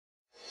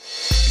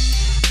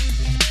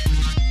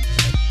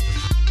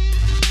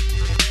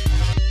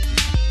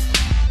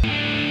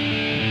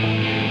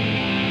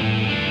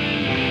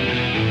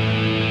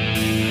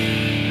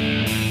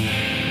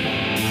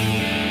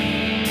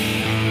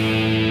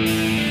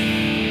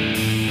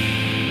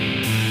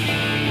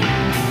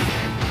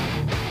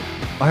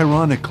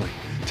Ironically,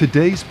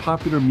 today's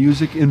popular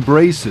music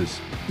embraces,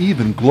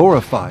 even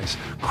glorifies,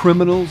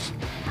 criminals,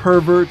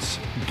 perverts,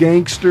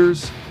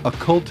 gangsters,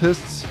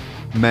 occultists,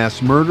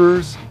 mass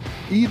murderers,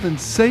 even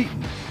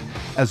Satan,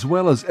 as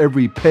well as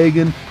every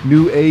pagan,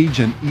 New Age,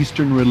 and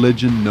Eastern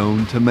religion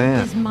known to man.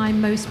 It is my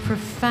most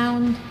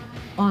profound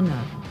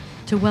honor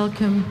to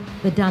welcome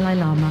the Dalai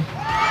Lama.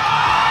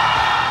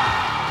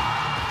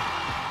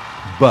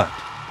 But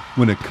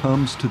when it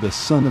comes to the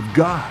Son of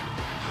God,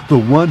 the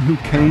one who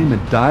came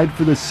and died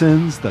for the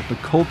sins that the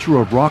culture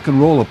of rock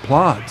and roll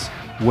applauds,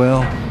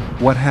 well,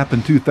 what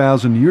happened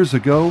 2,000 years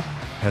ago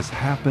has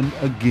happened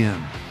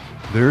again.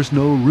 There's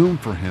no room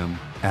for him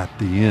at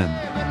the end.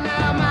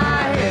 Now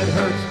my head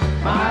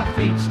hurts, my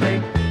feet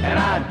stink, and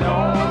I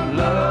don't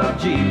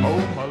love Jesus.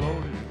 Oh, my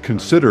Lord.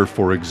 Consider,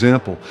 for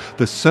example,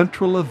 the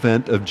central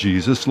event of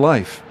Jesus'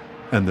 life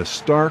and the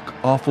stark,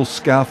 awful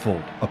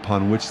scaffold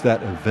upon which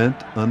that event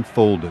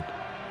unfolded,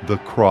 the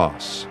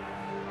cross.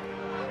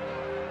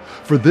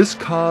 For this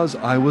cause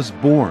I was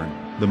born,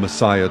 the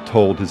Messiah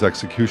told his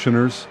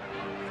executioners,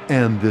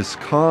 and this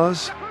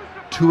cause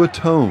to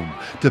atone,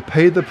 to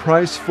pay the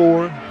price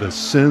for the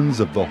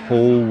sins of the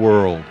whole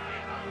world.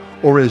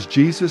 Or as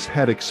Jesus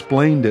had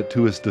explained it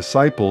to his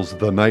disciples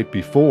the night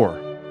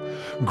before,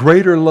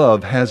 greater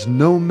love has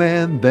no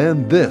man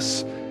than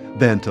this,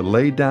 than to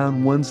lay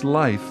down one's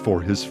life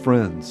for his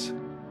friends.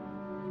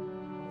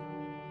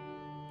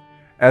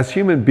 As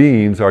human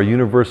beings, our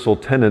universal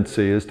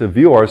tendency is to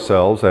view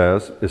ourselves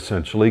as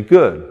essentially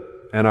good,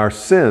 and our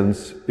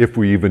sins, if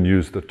we even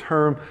use the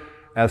term,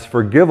 as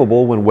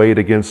forgivable when weighed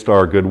against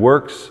our good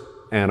works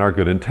and our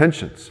good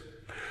intentions.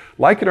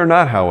 Like it or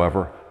not,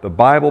 however, the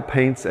Bible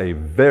paints a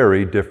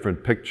very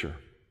different picture.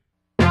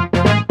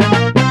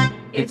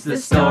 It's the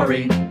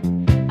story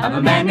of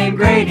a man named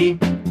Grady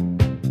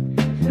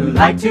who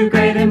liked to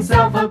grade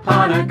himself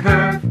upon a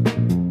curve,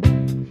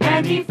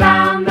 and he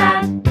found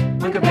that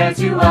when compared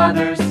to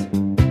others,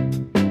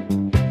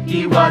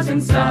 he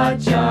wasn't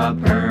such a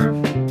perv.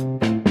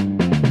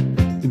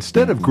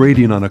 Instead of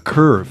grading on a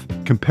curve,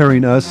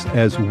 comparing us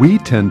as we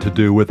tend to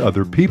do with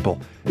other people,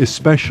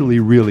 especially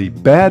really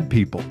bad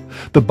people,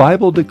 the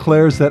Bible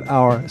declares that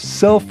our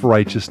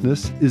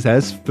self-righteousness is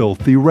as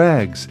filthy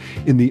rags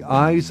in the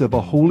eyes of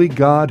a holy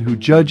God who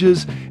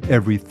judges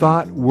every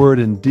thought, word,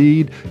 and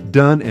deed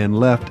done and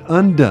left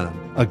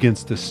undone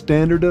against the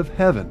standard of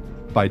heaven,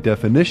 by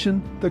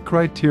definition, the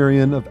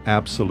criterion of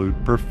absolute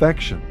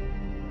perfection.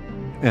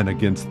 And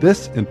against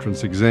this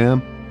entrance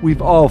exam,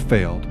 we've all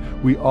failed.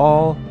 We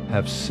all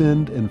have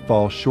sinned and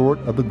fall short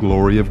of the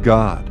glory of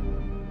God.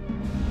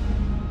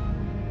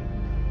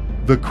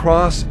 The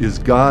cross is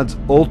God's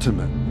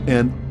ultimate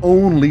and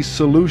only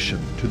solution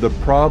to the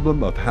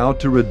problem of how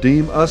to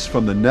redeem us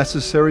from the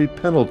necessary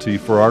penalty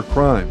for our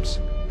crimes,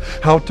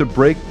 how to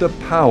break the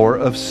power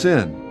of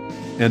sin,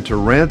 and to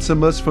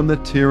ransom us from the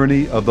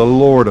tyranny of the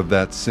Lord of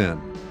that sin.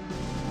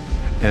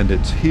 And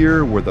it's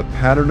here where the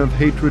pattern of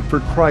hatred for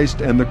Christ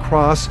and the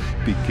cross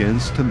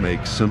begins to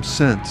make some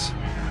sense.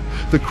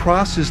 The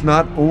cross is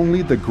not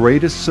only the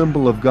greatest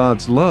symbol of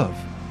God's love,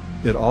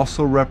 it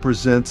also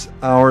represents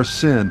our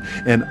sin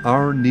and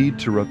our need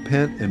to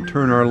repent and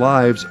turn our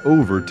lives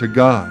over to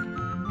God.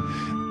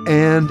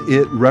 And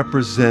it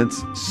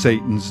represents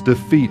Satan's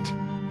defeat,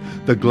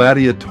 the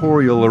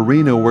gladiatorial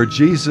arena where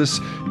Jesus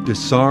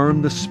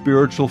disarmed the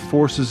spiritual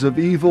forces of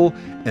evil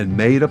and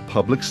made a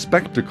public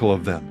spectacle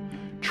of them,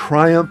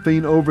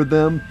 triumphing over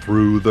them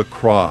through the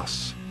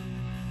cross.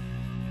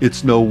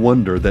 It's no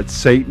wonder that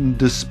Satan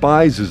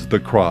despises the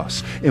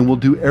cross and will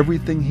do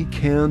everything he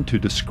can to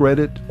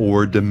discredit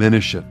or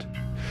diminish it.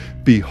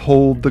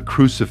 Behold the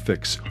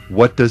crucifix.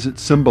 What does it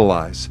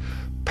symbolize?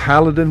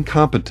 Pallid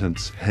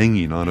incompetence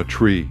hanging on a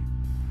tree.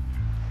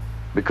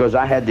 Because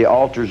I had the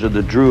altars of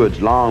the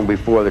Druids long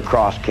before the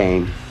cross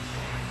came,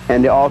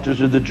 and the altars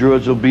of the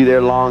Druids will be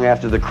there long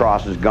after the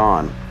cross is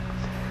gone.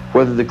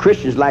 Whether the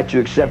Christians like to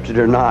accept it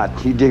or not,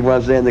 he did what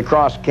I'm saying. The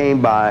cross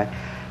came by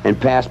and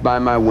passed by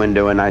my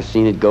window, and I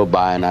seen it go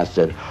by, and I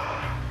said,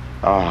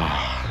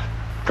 "Ah,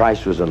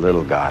 Christ was a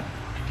little God."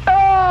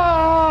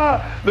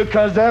 Ah,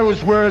 because that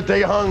was where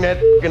they hung that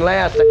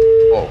last.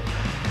 Oh.